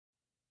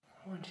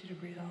want you to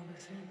breathe all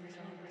this in.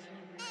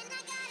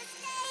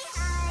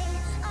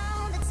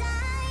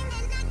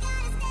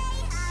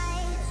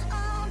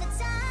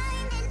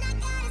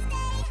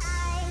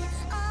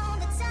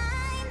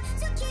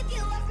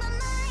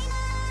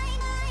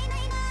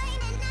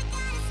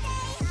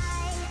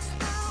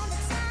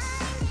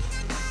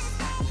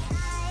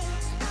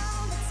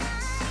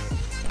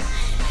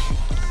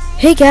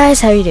 Hey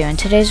guys, how you doing?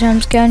 Today's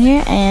Reamls going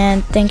here,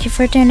 and thank you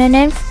for tuning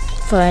in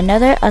for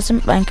another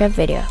awesome Minecraft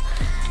video.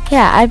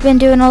 Yeah, I've been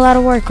doing a lot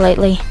of work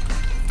lately,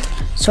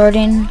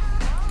 sorting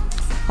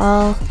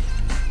all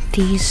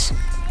these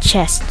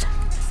chests.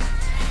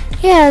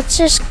 Yeah, let's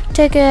just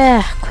take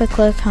a quick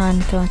look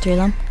on going through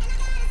them.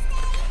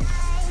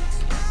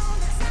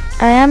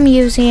 I am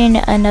using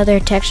another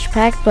texture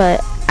pack,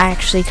 but I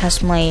actually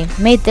customly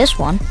made this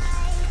one.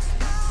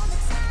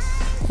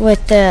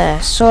 With the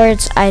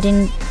swords, I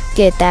didn't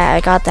get that.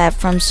 I got that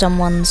from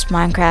someone's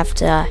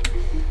Minecraft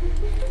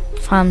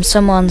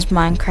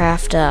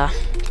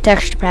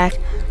texture pack,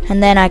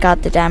 and then I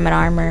got the diamond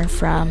armor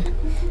from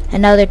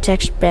another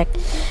texture pack.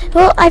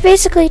 Well, I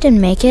basically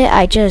didn't make it.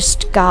 I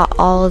just got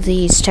all of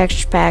these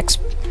texture packs,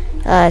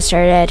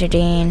 started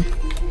editing.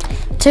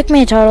 It took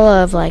me a total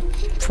of like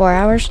 4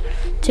 hours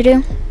to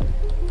do.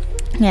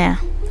 Yeah,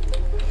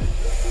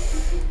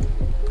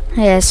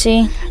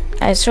 see,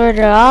 I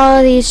sorted all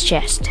of these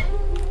chests.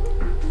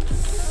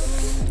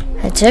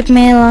 It took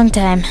me a long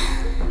time.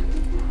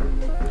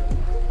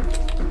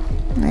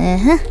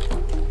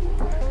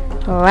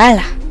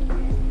 Voila.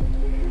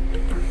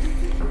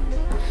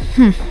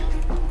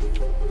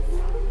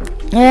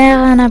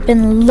 Yeah, and I've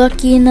been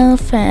lucky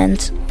enough,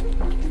 and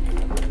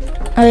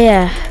oh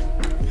yeah,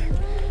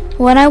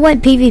 when I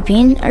went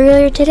PVPing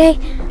earlier today,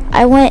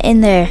 I went in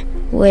there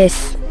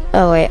with,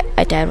 oh wait,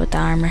 I died with the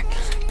armor,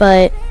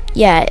 but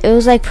yeah, it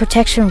was like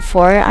protection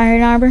 4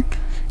 iron armor.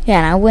 Yeah,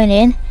 and I went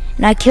in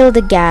and I killed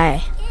a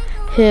guy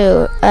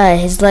who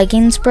his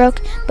leggings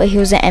broke, but he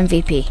was an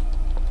MVP.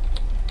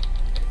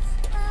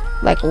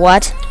 Like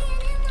what?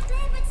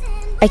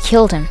 I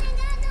killed him.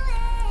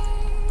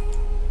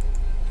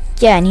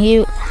 Yeah, and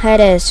he had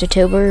a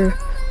Tove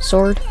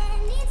sword.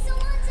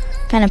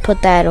 Kind of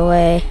put that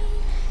away.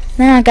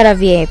 Then I got a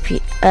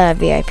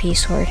VIP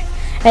sword.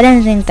 I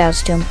didn't think that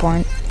was too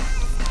important,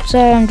 so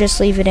I'm just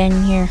leave it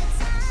in here.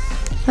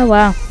 Oh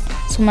wow,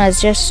 someone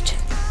has just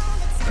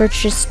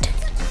purchased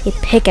a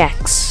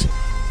pickaxe.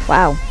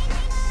 Wow.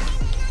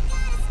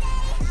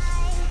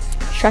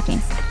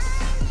 Shocking.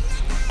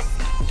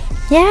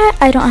 Yeah,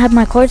 I don't have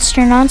my cords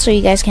turned on, so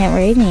you guys can't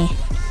raid me.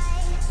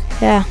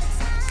 Yeah.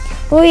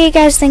 What do you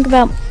guys think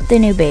about the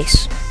new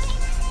base?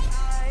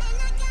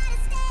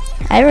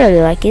 I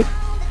really like it.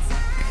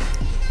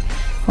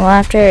 Well,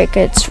 after it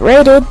gets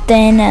raided,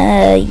 then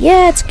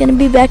yeah, it's gonna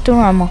be back to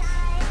normal.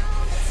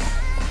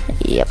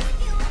 Yep.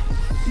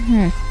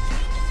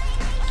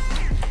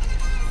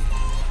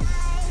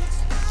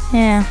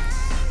 Yeah.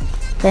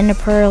 Then the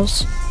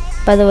pearls.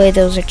 By the way,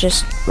 those are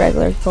just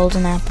regular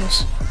golden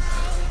apples.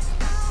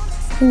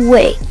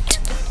 Wait.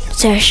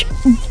 Search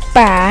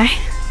buy.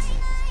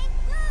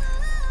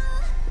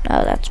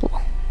 Oh, that's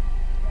cool.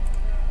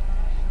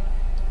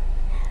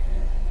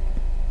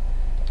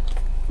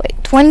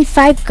 Wait,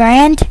 25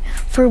 grand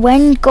for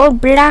one gold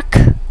block?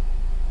 Oh,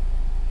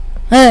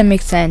 that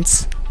makes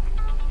sense.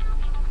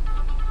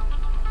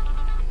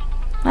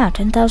 Wow,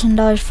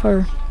 $10,000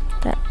 for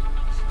that.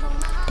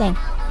 Dang.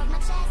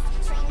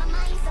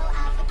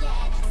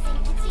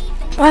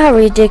 Wow,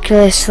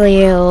 ridiculously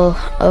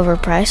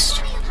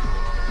overpriced.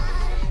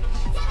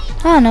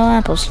 Oh, no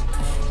apples.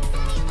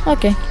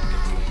 Okay.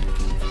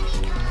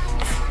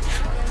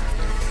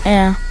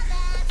 Yeah.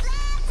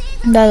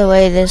 By the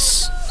way,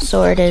 this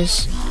sword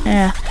is,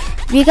 yeah.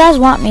 If you guys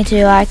want me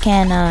to, I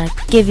can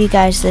give you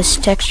guys this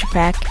texture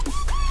pack.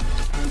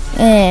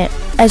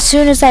 As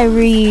soon as I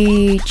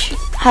reach,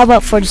 how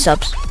about 40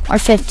 subs? Or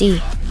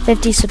 50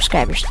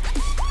 subscribers.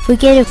 If we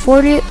get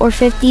 40 or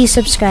 50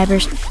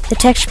 subscribers, the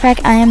texture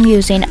pack I am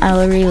using, I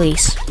will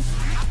release.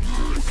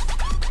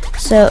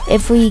 So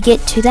if we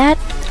get to that,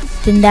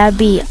 then that would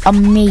be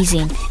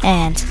amazing,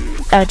 and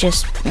that would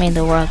just mean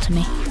the world to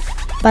me.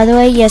 By the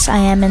way, yes, I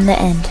am in the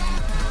end.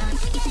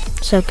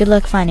 So good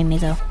luck finding me,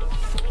 though.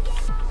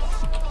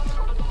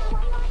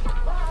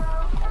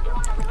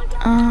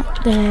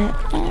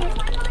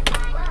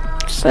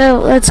 So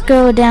let's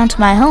go down to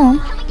my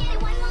home.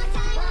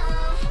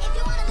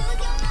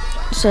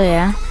 So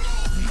yeah.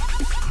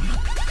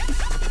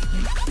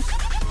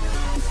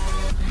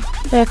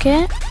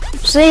 Okay.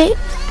 See,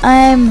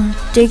 I'm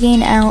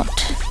digging out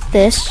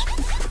this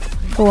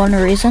for one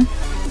reason.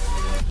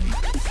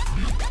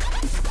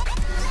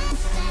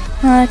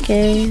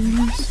 Okay,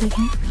 1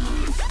 second.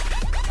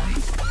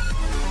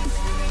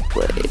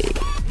 Wait,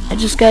 I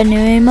just got a new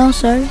email,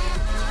 sorry.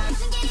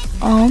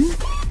 Oh,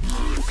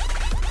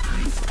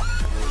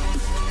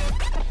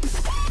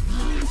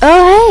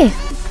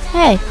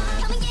 hey.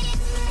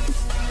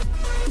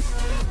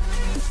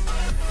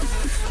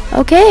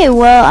 Okay,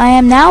 well, I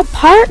am now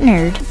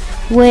partnered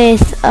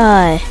with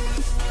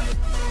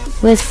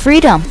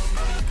Freedom.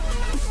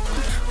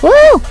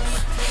 Woo!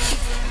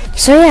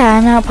 So yeah,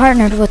 I'm now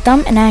partnered with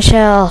them, and I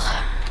shall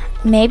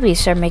maybe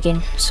start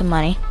making some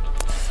money.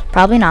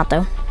 Probably not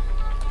though.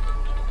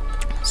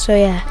 So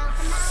yeah,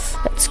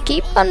 let's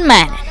keep on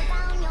mining.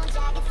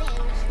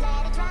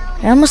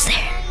 We're almost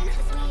there.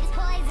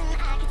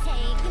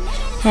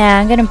 Yeah,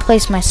 I'm gonna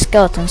place my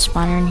skeleton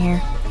spawner in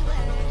here.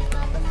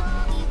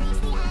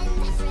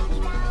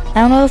 I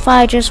don't know if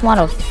I just want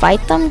to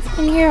fight them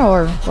in here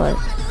or what.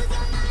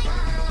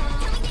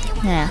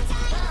 Yeah.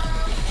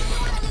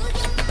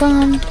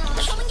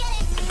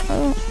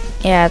 Oh,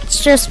 yeah,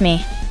 it's just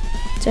me.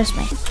 Just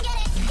me.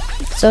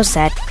 So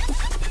sad.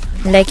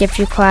 Like if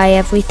you cry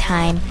every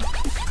time.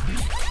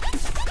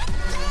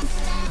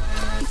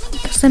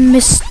 'Cause I'm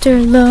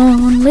Mr.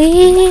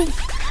 Lonely.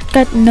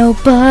 Got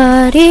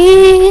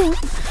nobody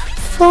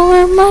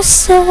for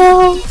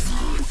myself.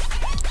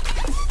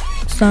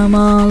 'Cause I'm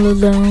all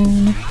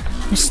alone.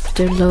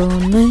 Mr.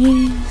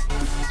 Lonely.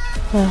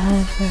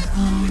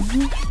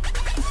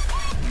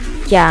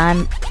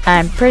 Yeah,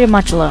 I'm pretty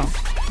much alone.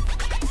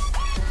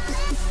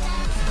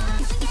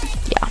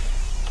 Yeah.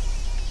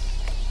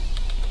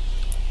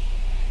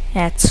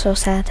 Yeah, it's so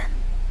sad.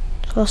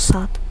 So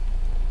sad.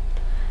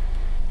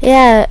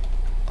 Yeah,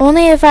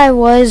 only if I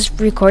was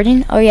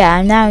recording. Oh yeah,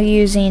 I'm now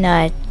using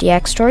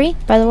DX Story,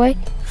 by the way.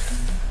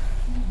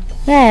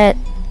 Yeah,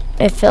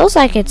 it feels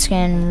like it's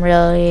getting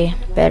really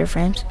better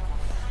frames.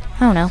 I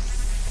don't know.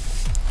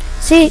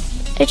 See,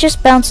 it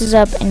just bounces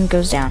up and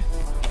goes down.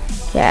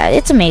 Yeah,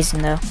 it's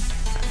amazing though.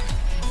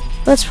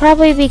 But it's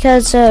probably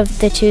because of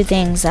the two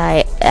things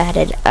I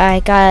added.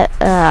 I got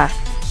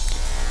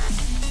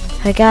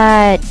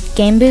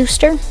Game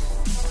Booster,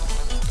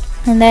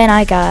 and then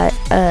I got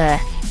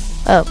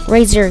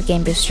Razor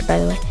Game Booster, by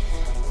the way.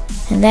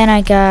 And then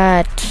I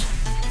got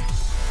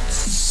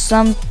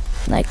some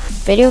like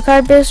video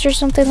card boost or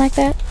something like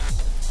that.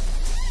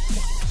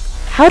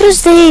 How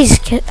does this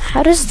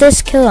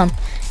kill him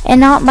and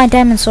not my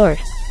diamond sword?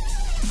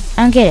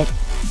 I don't get it.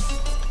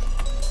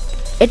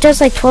 It does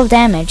like 12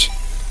 damage,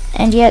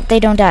 and yet they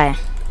don't die.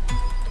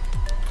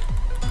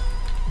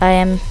 I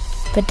am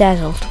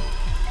bedazzled.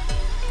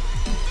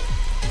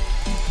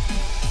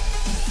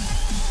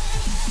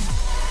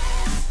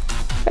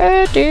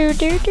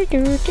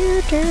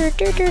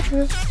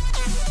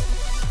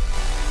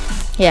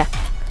 Yeah.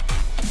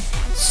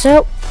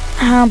 So,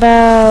 how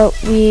about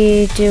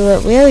we do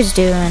what we always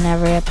do in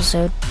every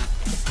episode?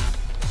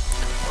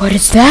 What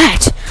is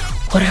that?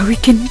 What are we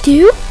gonna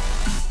do?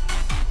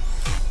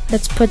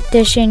 Let's put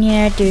this in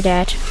here, do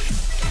that.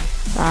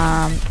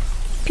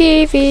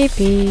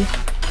 PVP.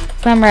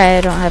 If I'm right,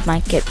 I don't have my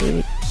kit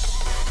PVP.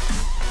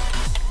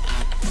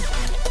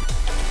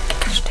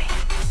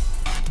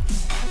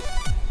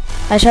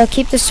 I shall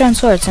keep the stone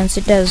sword since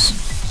it does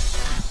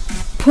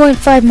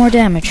 0.5 more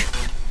damage.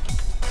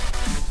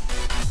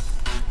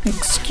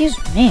 Excuse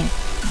me.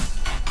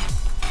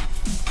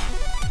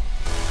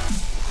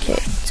 Okay,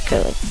 let's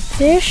go like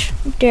this,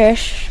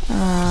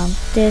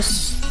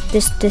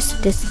 this.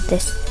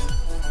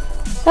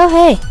 Oh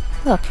hey,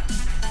 look.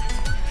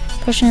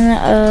 Potion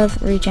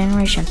of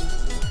regeneration.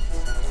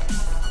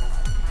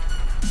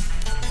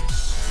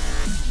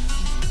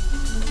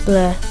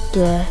 Blah,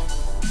 blah.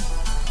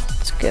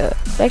 Let's go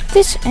like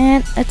this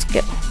and let's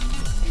go.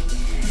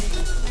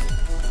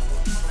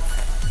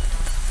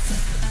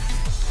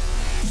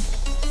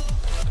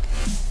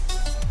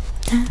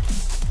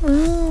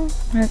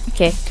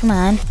 Okay, come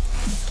on.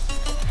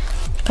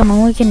 Come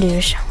on, we can do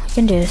this. We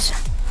can do this.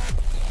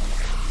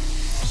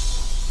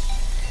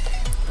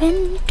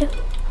 Window.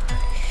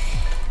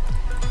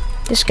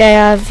 This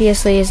guy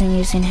obviously isn't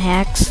using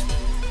hacks.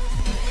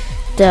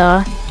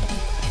 Duh.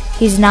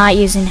 He's not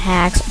using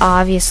hacks,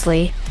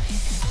 obviously.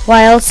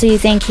 Why else do you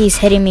think he's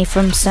hitting me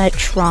from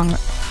such long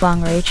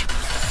range?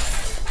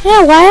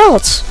 Yeah, why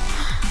else?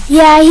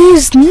 Yeah,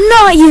 he's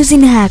not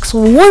using hacks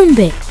one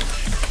bit.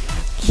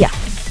 Yeah.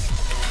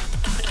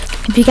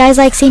 If you guys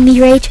like seeing me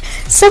rage,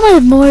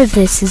 some more of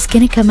this is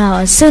gonna come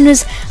out as soon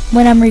as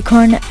when I'm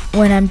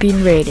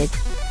being raided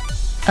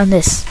on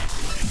this.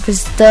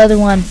 Because the other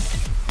one,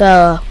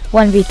 the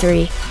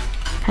 1v3,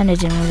 kinda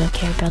didn't really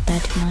care about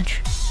that too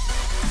much.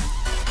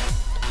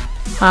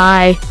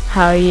 Hi,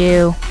 how are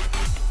you?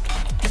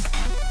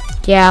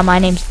 Yeah, my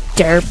name's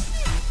Derp.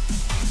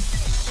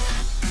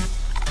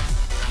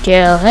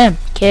 Kill him,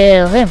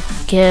 kill him,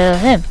 kill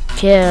him,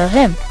 kill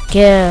him,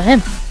 kill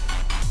him.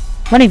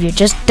 One of you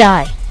just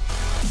die.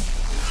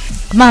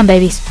 Come on,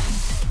 babies.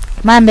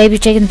 Come on, baby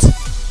chickens.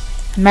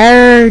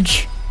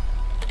 Merge.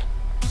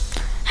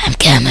 I'm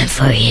coming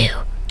for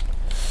you.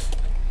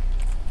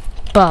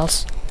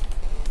 Balls.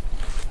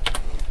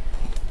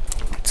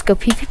 Let's go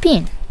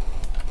PVPing.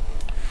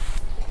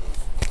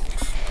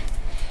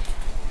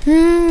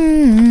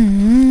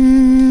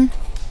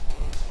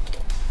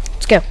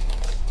 Let's go.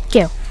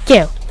 Kill.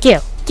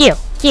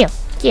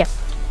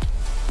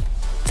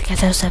 Look at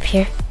those up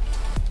here.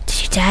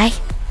 Did you die?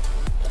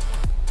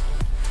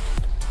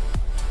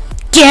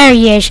 There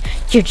he is,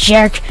 you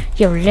jerk,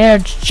 you little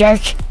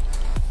jerk.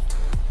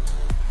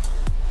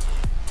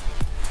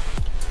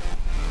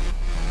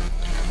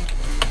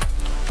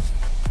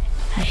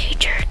 I hate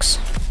jerks.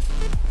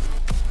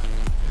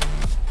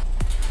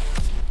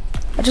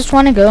 I just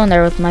want to go in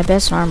there with my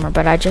best armor,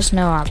 but I just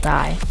know I'll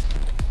die.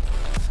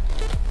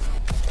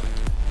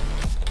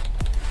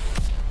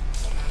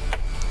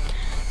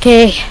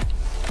 Okay.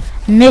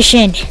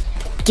 Mission.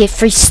 Get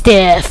free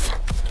stuff.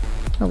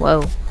 Oh,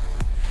 whoa.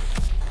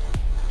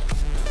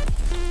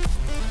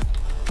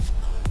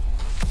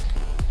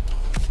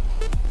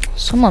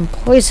 Someone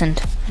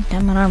poisoned a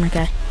diamond armor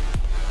guy.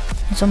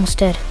 He's almost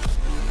dead.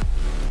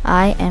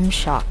 I am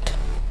shocked.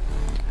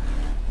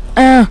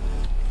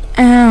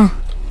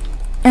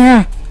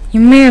 You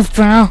move,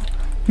 bro.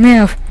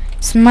 Move.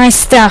 It's my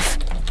stuff.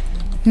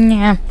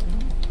 Yeah.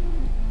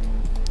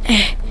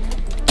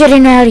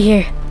 Getting out of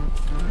here.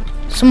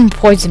 Someone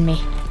poisoned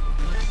me.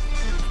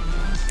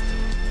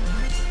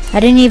 I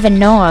didn't even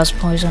know I was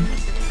poisoned.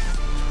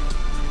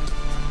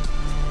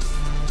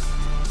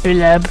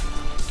 Blub.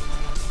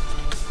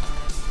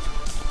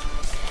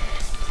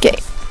 Okay.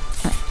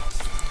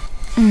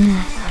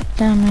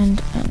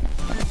 Diamond and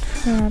a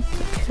trap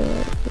to kill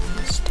it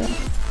with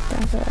stuff.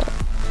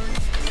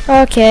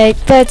 Okay,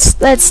 let's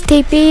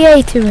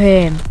TPA to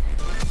him.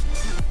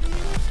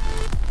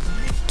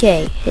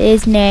 Okay,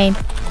 his name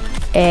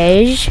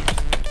is.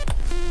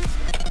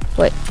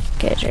 Wait,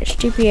 okay, there's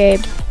TPA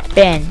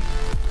Ben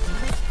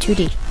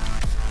 2D.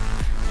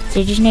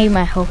 So just name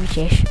my holy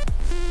dish.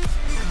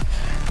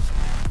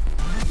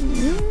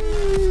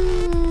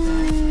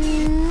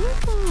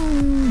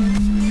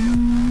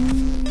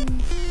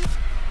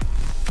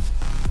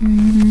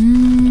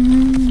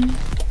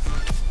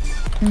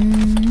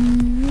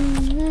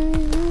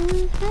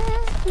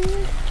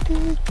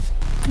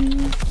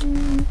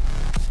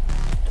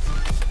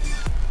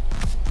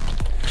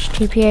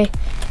 TPA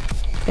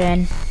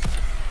Ben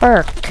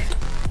Burke.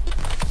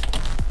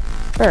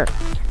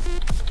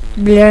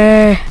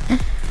 Blah.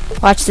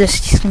 Watch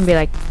this. He's gonna be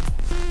like,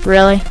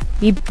 really?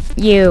 You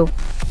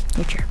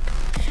jerk.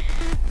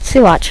 See,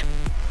 watch.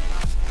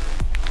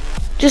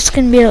 Just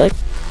gonna be like,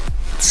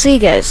 see,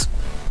 guys.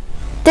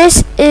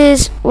 This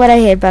is what I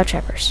hate about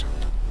trappers.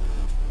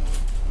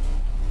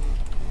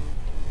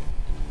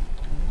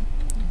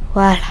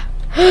 Voila.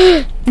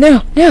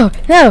 No.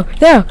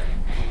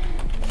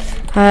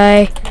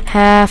 I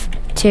have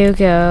to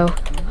go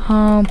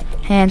home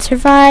and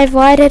survive.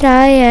 Why did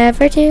I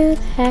ever do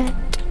that?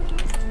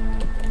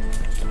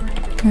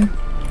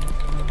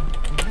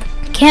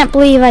 Can't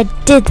believe I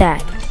did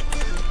that.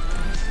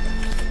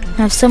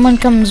 Now if someone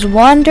comes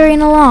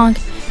wandering along,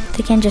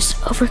 they can just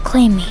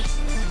overclaim me.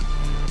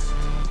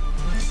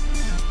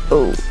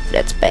 Oh,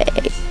 that's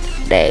bad.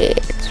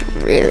 That's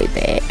really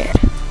bad.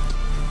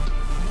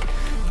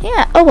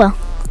 Yeah, oh well.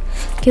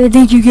 Okay, well,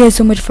 thank you guys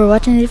so much for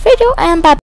watching this video, and bye.